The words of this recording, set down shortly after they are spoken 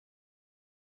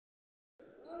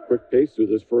quick pace through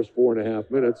this first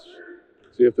 4.5 minutes.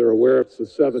 See if they're aware it's the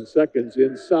 7 seconds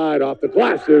inside off the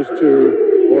glass. There's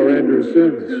two for Andrew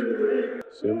Sims.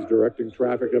 Sims directing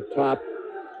traffic up top.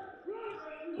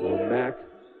 Mack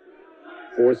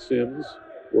for Sims.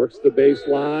 Works the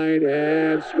baseline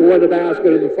and score the basket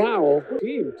and the foul.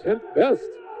 Team 10th best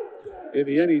in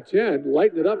the NE10.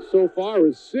 Lighting it up so far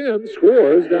as Sims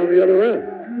scores down the other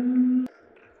end.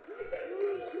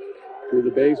 To the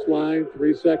baseline,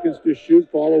 3 seconds to shoot.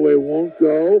 Fall away won't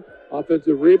go.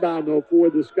 Offensive rebound though for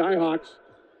the Skyhawks.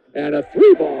 And a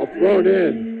 3-ball thrown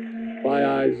in by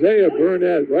Isaiah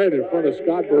Burnett right in front of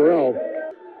Scott Burrell.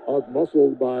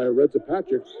 Out-muscled by Reza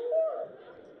Patrick.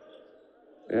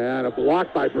 And a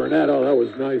block by Burnett. Oh, that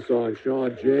was nice on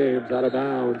Sean James. Out of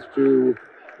bounds to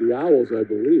the Owls, I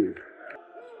believe.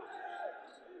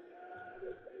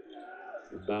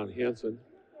 Inbound Hansen.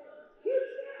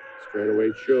 Straightaway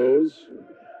Chose.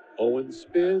 Owen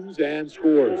spins and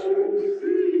scores.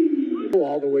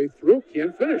 All the way through.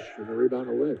 Can't finish. And the rebound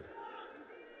will win.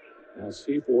 Now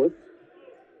Seaforth.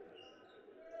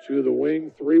 To the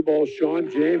wing. 3-ball. Sean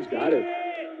James got it.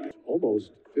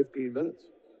 Almost 15 minutes.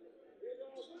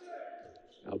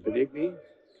 Now Benigni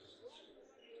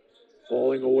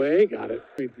falling away, got it.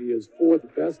 He is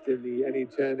 4th best in the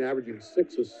NE10, averaging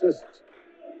 6 assists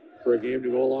per game to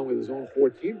go along with his own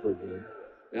 14 per game.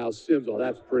 Now Sims, oh,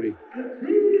 that's pretty.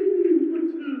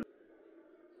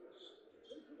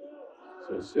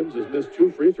 So Sims has missed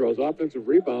 2 free throws. Offensive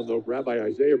rebound, though, grabbed by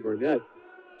Isaiah Burnett.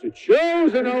 To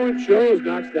Chose, and Owen Chose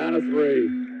knocks down a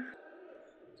 3.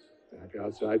 Back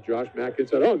outside, Josh Mack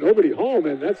inside. Oh, nobody home,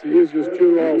 and that's the easiest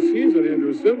 2 all season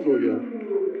Andrew Sims will get.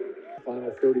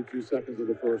 Final 32 seconds of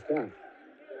the first half.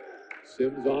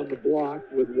 Sims on the block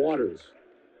with Waters.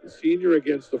 The senior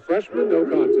against the freshman, no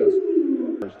contest.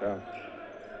 First half.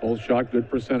 Both shot good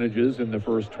percentages in the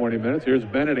first 20 minutes. Here's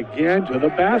Bennett again to the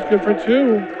basket for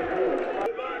 2.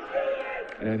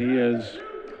 And he has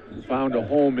found a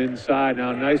home inside.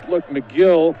 Now, nice look,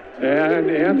 McGill, and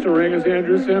answering is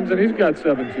Andrew Sims, and he's got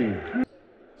 17.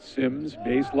 Sims,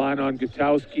 baseline on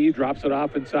Gutowski, drops it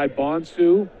off inside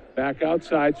Bonsu, back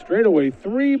outside, straightaway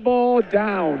 3-ball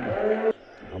down.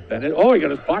 Now Bennett, oh, he got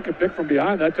his pocket pick from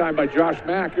behind, that time by Josh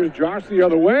Mack. Here's Josh the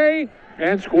other way,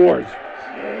 and scores.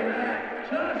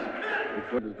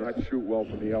 He does not shoot well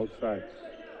from the outside.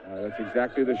 That's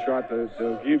exactly the shot that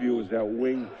they'll give you, is that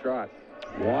wing shot.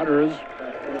 Waters.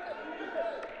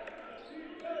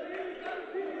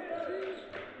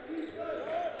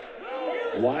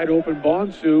 Wide open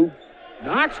Bonsu.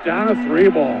 Knocks down a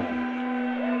 3-ball.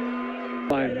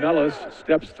 Mellis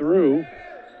steps through.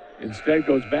 Instead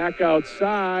goes back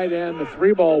outside, and the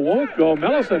 3-ball won't go.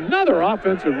 Mellis another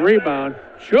offensive rebound.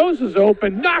 Chose is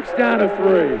open. Knocks down a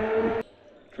 3.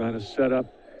 Trying to set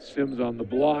up Sims on the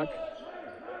block.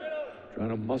 Trying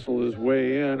to muscle his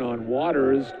way in on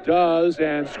Waters, does,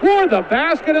 and score the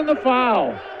basket and the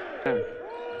foul.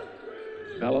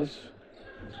 Mellis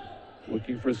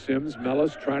looking for Sims.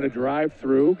 Mellis trying to drive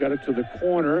through, got it to the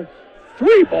corner.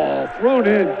 3-ball thrown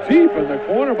in deep in the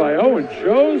corner by Owen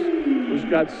Chose, who's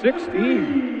got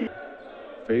 16.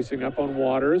 Facing up on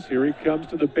Waters, here he comes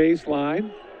to the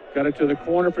baseline. Got it to the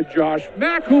corner for Josh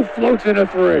Mack, who floats in a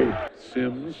 3.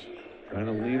 Sims trying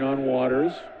to lean on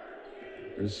Waters.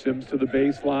 There's Sims to the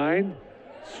baseline.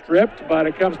 Stripped, but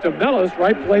it comes to Mellis.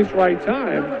 Right place, right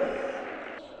time.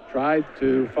 Tried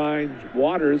to find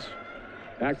Waters.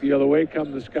 Back the other way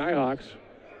come the Skyhawks.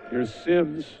 Here's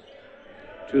Sims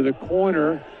to the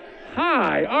corner.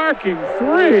 High, arcing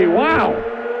 3. Wow.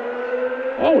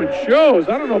 Oh, and Chose.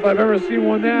 I don't know if I've ever seen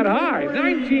one that high.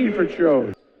 19 for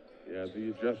Chose. Yeah, the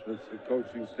adjustments the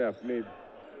coaching staff made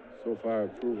so far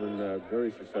have proven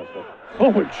very successful.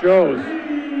 Oh, and Chose.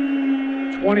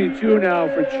 22 now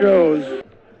for Chose.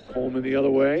 Coleman the other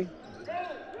way.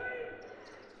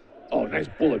 Oh, nice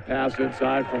bullet pass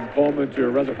inside from Coleman to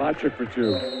Rezapachik for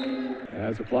 2.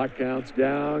 As the clock counts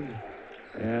down,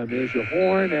 and there's your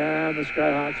horn, and the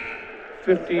Skyhawks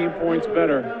 15 points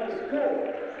better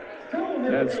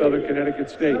than Southern Connecticut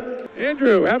State.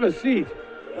 Andrew, have a seat.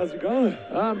 How's it going?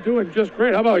 I'm doing just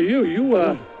great. How about you?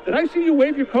 Did I see you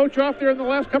wave your coach off there in the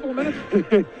last couple of minutes?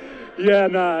 Yeah,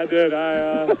 nah, I did.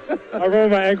 I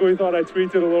rolled my ankle. He thought I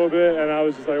tweaked it a little bit, and I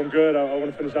was just like, I'm good. I want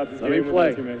to finish out this game with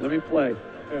my teammates. Let me play.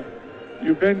 Yeah.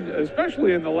 You've been,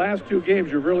 especially in the last 2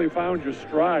 games, you've really found your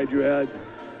stride. You had,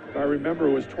 if I remember,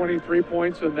 it was 23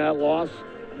 points in that loss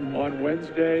on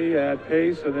Wednesday at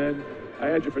Pace, and then I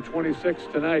had you for 26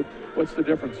 tonight. What's the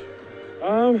difference?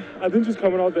 I think just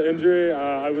coming off the injury,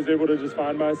 I was able to just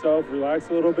find myself, relax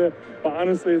a little bit. But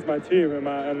honestly, it's my team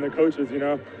and the coaches, you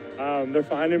know. They're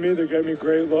finding me, they're getting me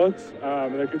great looks,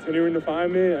 they're continuing to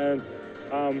find me, and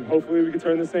hopefully we can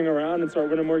turn this thing around and start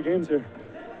winning more games here.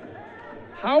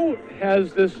 How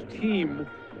has this team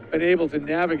been able to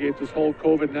navigate this whole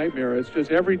COVID nightmare? It's just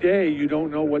every day you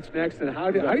don't know what's next, and how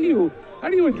do you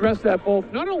address that,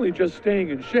 both not only just staying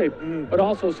in shape, but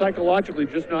also psychologically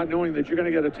just not knowing that you're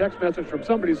going to get a text message from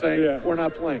somebody saying we're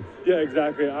not playing? Yeah,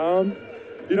 exactly.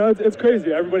 You know, it's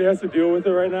crazy. Everybody has to deal with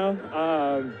it right now,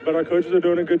 but our coaches are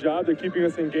doing a good job. They're keeping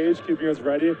us engaged, keeping us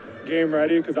ready, game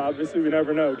ready, because obviously we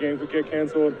never know. Games could get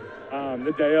canceled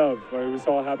the day of. Like we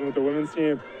saw it happen with the women's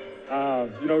team.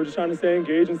 You know, we're just trying to stay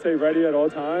engaged and stay ready at all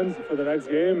times for the next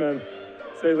game and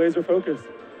stay laser focused.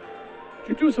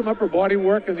 Did you do some upper body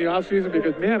work in the offseason?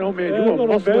 Because, man, oh, man, you were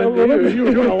muscling. You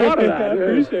were doing a lot of that. I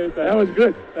appreciate that. That was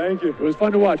good. Thank you. It was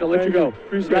fun to watch. I'll let you go.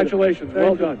 Appreciate Congratulations.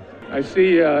 Well done. I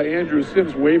see Andrew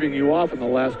Sims waving you off in the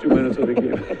last 2 minutes of the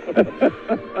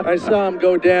game. I saw him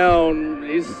go down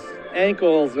his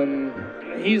ankles, and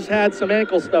he's had some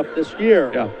ankle stuff this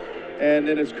year. Yeah. And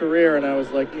in his career, and I was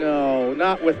like, no,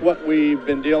 not with what we've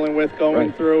been dealing with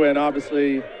going through, and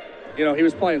obviously, you know, he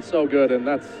was playing so good, and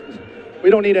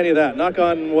we don't need any of that. Knock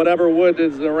on whatever wood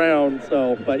is around,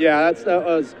 so, but yeah, that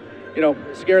was, you know,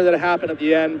 scary that it happened at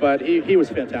the end, but he was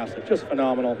fantastic, just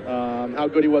phenomenal. How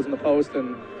good he was in the post, and,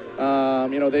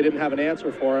 you know, they didn't have an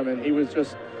answer for him, and he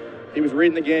was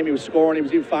reading the game, he was scoring, he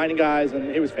was even finding guys,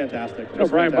 and he was fantastic. You know,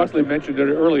 Brian Buckley mentioned it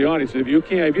early on. He said, if you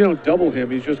don't double him,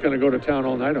 he's just going to go to town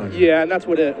all night on you. Yeah, and that's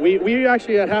what we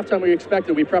actually at halftime we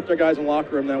expected. We prepped our guys in the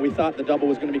locker room that we thought the double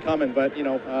was going to be coming, but you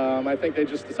know, I think they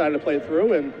just decided to play it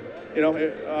through, and you know,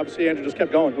 obviously Andrew just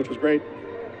kept going, which was great.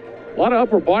 A lot of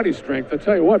upper body strength, I'll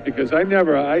tell you what, because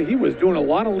he was doing a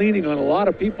lot of leaning on a lot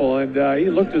of people, and he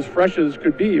looked as fresh as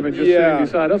could be, even just sitting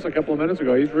beside us a couple of minutes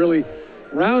ago. He's really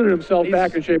rounded himself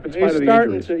back in shape in spite of the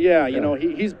injuries. You know,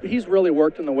 he's really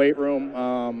worked in the weight room,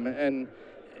 and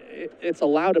it's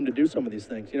allowed him to do some of these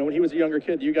things. You know, when he was a younger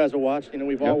kid, you guys have watched, you know,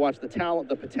 we've all watched the talent,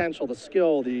 the potential, the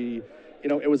skill, you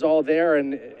know, it was all there,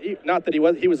 and not that he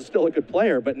was still a good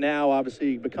player, but now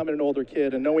obviously becoming an older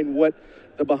kid and knowing what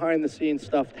the behind-the-scenes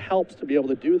stuff helps to be able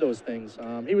to do those things.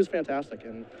 He was fantastic,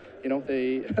 and you know,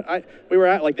 they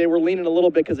were leaning a little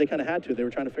bit because they kind of had to. They were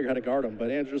trying to figure out how to guard him,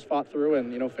 but Andrew just fought through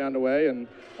and, you know, found a way, and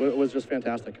it was just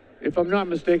fantastic. If I'm not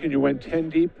mistaken, you went 10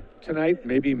 deep tonight,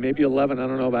 maybe 11. I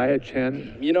don't know, but I had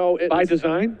 10. You know, by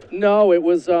design? No, it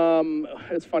was.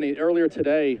 It's funny. Earlier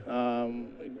today,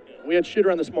 we had shoot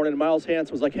around this morning, and Miles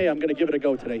Hansen was like, "Hey, I'm going to give it a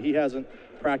go today." He hasn't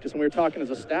practiced, and we were talking as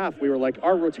a staff. We were like,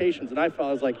 our rotations, and I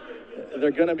was like,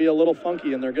 they're going to be a little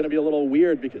funky and they're going to be a little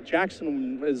weird because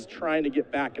Jackson is trying to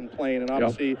get back and playing, and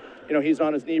obviously, you know, he's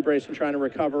on his knee brace and trying to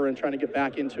recover and trying to get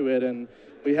back into it. And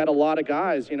we had a lot of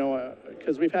guys, you know,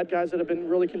 because we've had guys that have been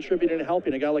really contributing and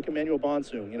helping. A guy like Emmanuel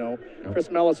Bonsu, you know, Chris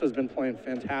Mellis has been playing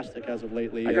fantastic as of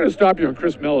lately. I got to stop you on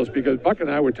Chris Mellis because Buck and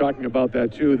I were talking about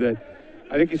that too. That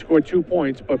I think he scored 2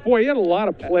 points, but boy, he had a lot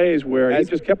of plays where he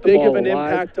just kept the ball alive. Big of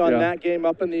an impact on that game,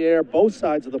 up in the air, both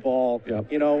sides of the ball.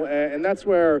 You know, and that's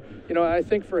where, you know, I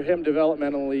think for him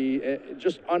developmentally,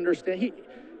 just understand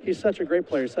he's such a great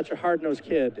player, such a hard-nosed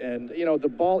kid, and you know the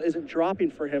ball isn't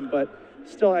dropping for him, but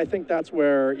still, I think that's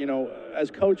where, you know,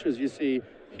 as coaches, you see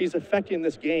he's affecting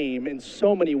this game in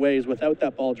so many ways without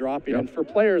that ball dropping. And for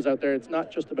players out there, it's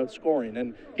not just about scoring.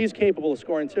 And he's capable of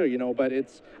scoring too, you know, but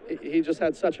he just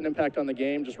had such an impact on the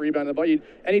game, just rebounding the ball.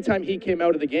 Anytime he came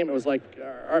out of the game, it was like,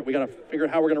 all right, we got to figure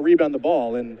out how we're going to rebound the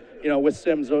ball. And, you know, with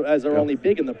Sims as our only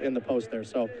big in the post there.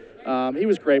 So he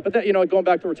was great. But, that, you know, going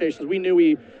back to rotations, we knew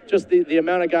the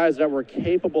amount of guys that were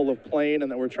capable of playing and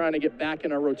that were trying to get back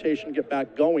in our rotation, get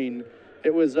back going.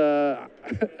 It was,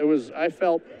 I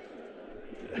felt,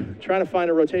 trying to find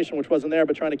a rotation which wasn't there,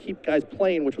 but trying to keep guys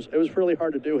playing, it was really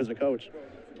hard to do as a coach.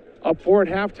 Up 4 at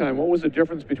halftime, what was the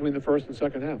difference between the first and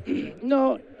second half?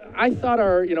 No, I thought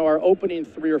our opening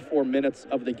 3 or 4 minutes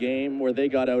of the game where they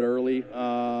got out early,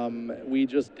 we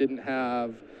just didn't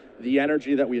have the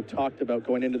energy that we had talked about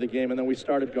going into the game, and then we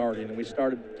started guarding, and we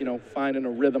started, you know, finding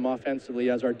a rhythm offensively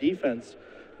as our defense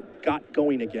got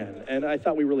going again, and I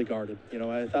thought we really guarded. You know,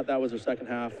 I thought that was our second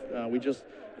half.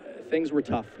 Things were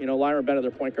tough. You know, Lyron Bennett,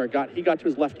 their point guard, got to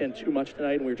his left hand too much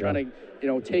tonight, and we were trying to, you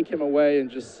know, take him away and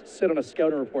just sit on a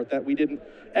scouting report that we didn't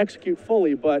execute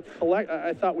fully, but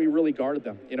I thought we really guarded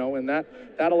them, you know, and that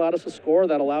allowed us to score.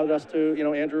 That allowed us to, you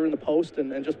know, Andrew in the post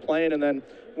and just playing. And then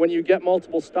when you get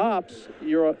multiple stops,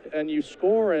 you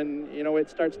score, and, you know, it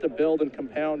starts to build and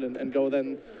compound and go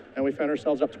then, and we found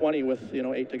ourselves up 20 with, you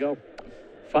know, 8 to go.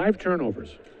 5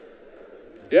 turnovers.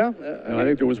 Yeah. And I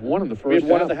think there was one in the first half. We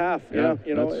had one at the half. Yeah.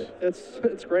 You know, that's-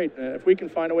 it's great. If we can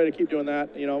find a way to keep doing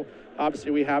that, you know,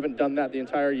 obviously we haven't done that the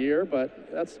entire year, but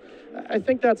I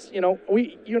think that's, you know,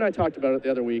 you and I talked about it the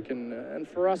other week, and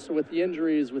for us with the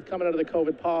injuries, with coming out of the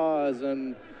COVID pause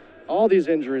and all these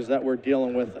injuries that we're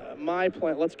dealing with, my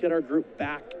plan, let's get our group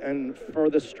back and for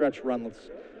this stretch run,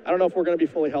 I don't know if we're going to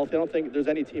be fully healthy. I don't think there's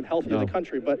any team healthy in the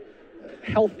country, but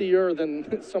healthier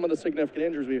than some of the significant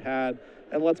injuries we've had.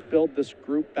 And let's build this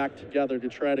group back together to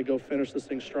try to go finish this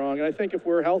thing strong. And I think if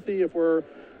we're healthy,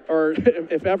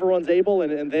 if everyone's able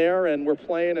and there and we're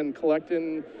playing and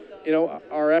collecting, you know,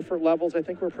 our effort levels, I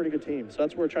think we're a pretty good team. So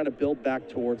that's what we're trying to build back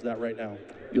towards that right now.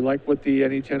 You like what the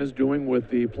NE10 is doing with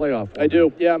the playoff? I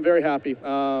do. Yeah, I'm very happy.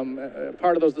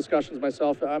 Part of those discussions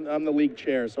myself, I'm the league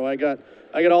chair, so I get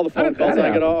all the phone calls. I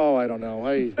don't know.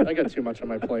 I got too much on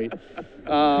my plate.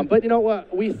 But you know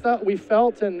what? We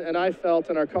felt, and I felt,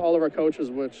 and all of our coaches,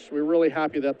 which we're really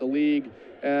happy that the league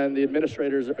and the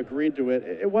administrators agreed to it.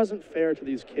 It wasn't fair to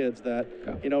these kids that,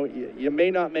 you know, you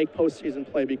may not make postseason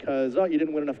play because, you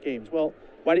didn't win enough games. Well,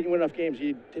 why didn't you win enough games?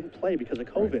 You didn't play because of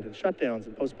COVID and shutdowns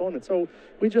and postponements. So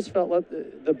we just felt like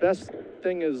the best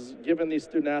thing is giving these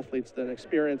student athletes an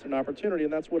experience and opportunity,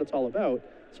 and that's what it's all about.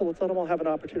 So let's let them all have an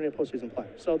opportunity at postseason play.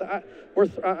 So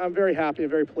I'm very happy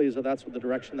and very pleased that that's the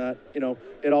direction that, you know,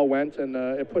 it all went, and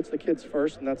it puts the kids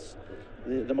first, and that's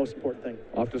the most important thing.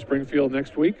 Off to Springfield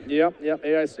next week? Yep.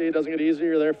 AIC doesn't get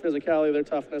easier. Their physicality, their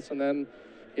toughness, and then,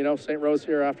 you know, St. Rose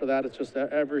here after that. It's just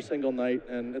every single night.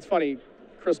 And it's funny,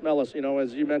 Chris Mellis, you know,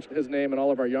 as you mentioned his name and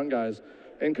all of our young guys,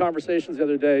 in conversations the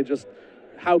other day, just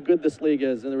how good this league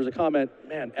is. And there was a comment,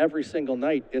 man, every single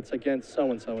night it's against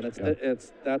so-and-so. And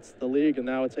that's the league, and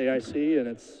now it's AIC, and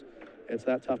it's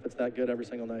that tough, it's that good every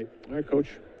single night. All right, Coach.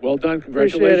 Well done.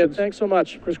 Congratulations. Appreciate it. Thanks so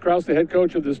much. Chris Kraus, the head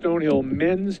coach of the Stonehill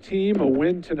men's team. A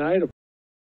win tonight, a